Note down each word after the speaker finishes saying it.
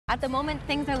At the moment,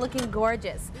 things are looking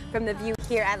gorgeous from the view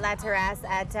here at La Terrasse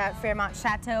at Fairmont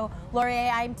Chateau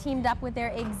Laurier. I'm teamed up with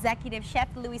their executive chef,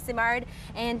 Louis Simard,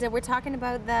 and we're talking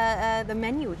about the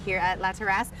menu here at La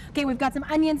Terrasse. Okay, we've got some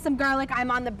onions, some garlic.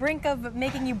 I'm on the brink of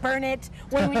making you burn it.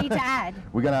 What do we need to add?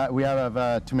 We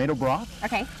have tomato broth.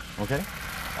 Okay. Okay.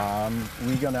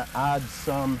 We're gonna add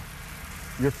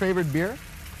your favorite beer.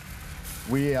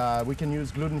 We can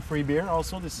use gluten-free beer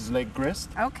also. This is Lake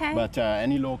Grist. Okay. But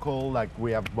any local, like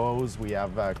we have Bose, we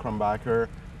have Krumbacher,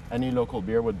 any local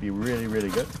beer would be really, really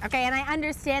good. Okay, and I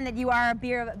understand that you are a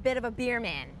bit of a beer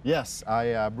man. Yes,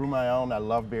 I brew my own. I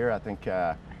love beer. I think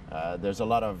there's a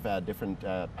lot of different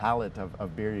palette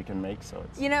of beer you can make. So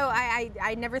it's... You know,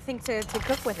 I never think to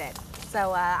cook with it.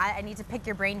 So I need to pick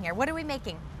your brain here. What are we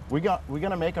making? We're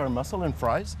gonna make our mussel and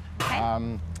fries.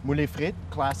 Okay. Moules frites,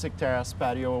 classic terrace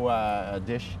patio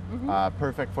dish.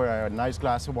 Perfect for a nice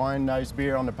glass of wine, nice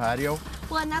beer on the patio.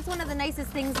 Well, and that's one of the nicest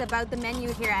things about the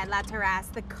menu here at La Terrasse.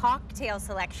 The cocktail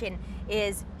selection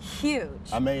is huge.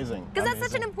 Amazing. Because that's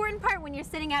such an important part when you're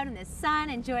sitting out in the sun,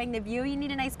 enjoying the view. You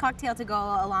need a nice cocktail to go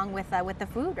along with the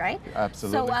food, right?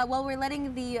 Absolutely. So while we're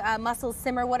letting the mussels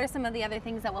simmer, what are some of the other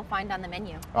things that we'll find on the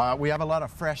menu? We have a lot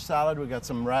of fresh salad. We got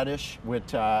some radish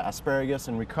with asparagus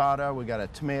and ricotta. We got a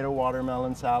tomato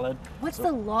watermelon salad. What's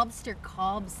the lobster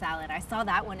Cobb salad? I saw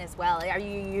that one as well. Are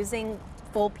you using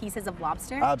full pieces of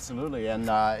lobster? Absolutely, and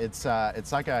it's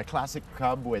like a classic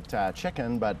Cobb with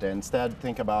chicken, but instead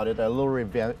think about it a little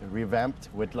revamped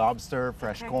with lobster,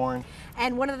 fresh corn.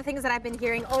 And one of the things that I've been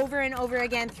hearing over and over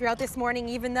again throughout this morning,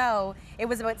 even though it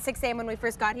was about 6 a.m. when we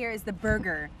first got here, is the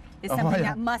burger. Is something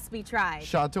that must be tried.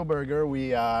 Chateau burger.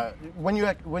 When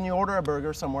you order a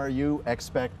burger somewhere, you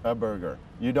expect a burger.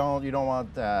 You don't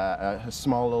want a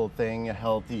small little thing,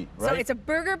 healthy, right? So it's a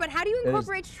burger, but how do you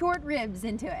incorporate short ribs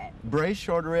into it? Braised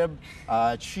short rib,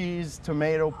 cheese,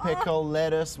 tomato, pickle,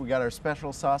 lettuce. We got our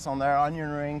special sauce on there, onion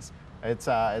rings. It's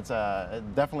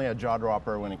definitely a jaw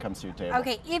dropper when it comes to your table.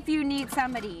 Okay, if you need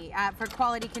somebody for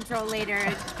quality control later,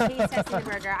 taste testing the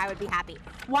burger, I would be happy.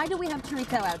 Why do we have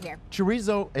chorizo out here?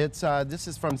 Chorizo, this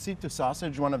is from Seed to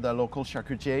Sausage, one of the local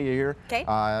charcutiers here. Okay.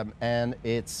 And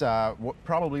it's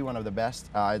probably one of the best.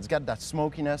 It's got that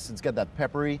smokiness, it's got that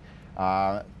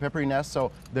pepperiness.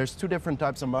 So there's two different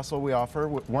types of mussel we offer.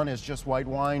 One is just white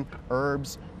wine,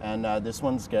 herbs, and this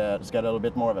one's got a little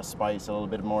bit more of a spice, a little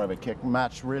bit more of a kick.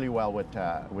 Match really well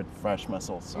with fresh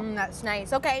mussels. So. That's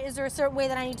nice. Okay, is there a certain way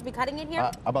that I need to be cutting it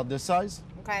here? About this size.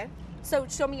 Okay. So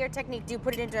show me your technique. Do you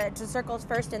put it into circles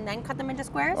first and then cut them into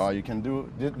squares? Oh, you can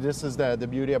do. This is the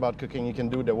beauty about cooking. You can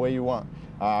do it the way you want.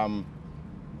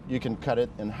 You can cut it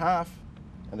in half,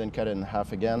 and then cut it in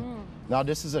half again. Now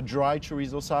this is a dry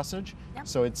chorizo sausage,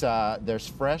 so it's there's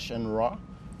fresh and raw,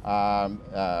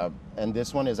 and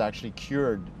this one is actually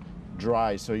cured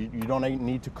dry, so you don't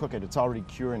need to cook it. It's already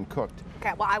cured and cooked.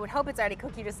 Okay, well I would hope it's already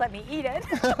cooked. You just let me eat it.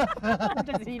 I'm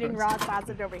just eating raw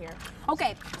sausage over here.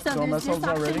 Okay, so there's this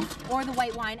option or the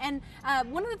white wine. And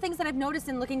one of the things that I've noticed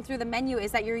in looking through the menu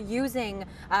is that you're using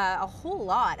a whole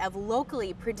lot of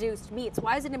locally produced meats.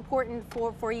 Why is it important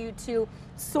for you to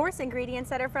source ingredients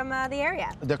that are from the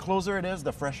area? The closer it is,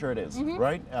 the fresher it is,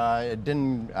 right? It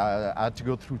didn't have to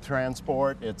go through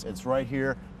transport. It's right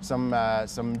here.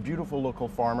 Some beautiful local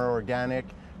farmer, organic.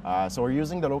 So we're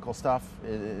using the local stuff.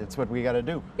 It's what we got to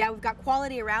do. Yeah, we've got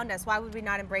quality around us. Why would we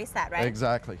not embrace that, right?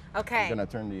 Exactly. Okay. I'm gonna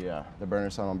turn the burner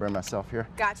so I don't burn myself here.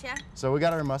 Gotcha. So we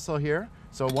got our mussel here.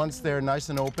 So once they're nice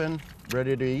and open,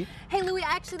 ready to eat. Hey Louis,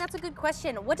 actually that's a good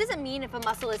question. What does it mean if a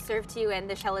mussel is served to you and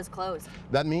the shell is closed?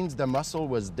 That means the mussel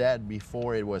was dead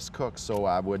before it was cooked. So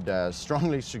I would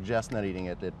strongly suggest not eating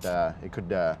it. It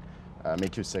could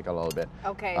make you sick a little bit.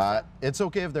 Okay. It's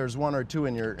okay if there's one or two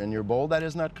in your bowl that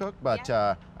is not cooked, but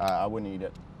I wouldn't eat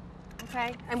it.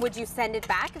 Okay. And would you send it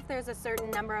back if there's a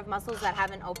certain number of mussels that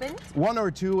haven't opened? One or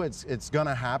two, it's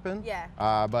gonna happen. Yeah.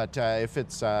 But if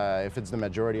it's the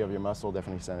majority of your mussel,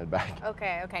 definitely send it back.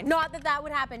 Okay. Okay. Not that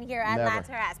would happen here at La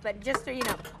Terrasse, but just so you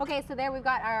know. Okay. So there we've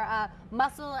got our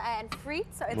mussel and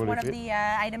frites. So it's one of the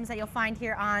items that you'll find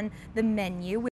here on the menu.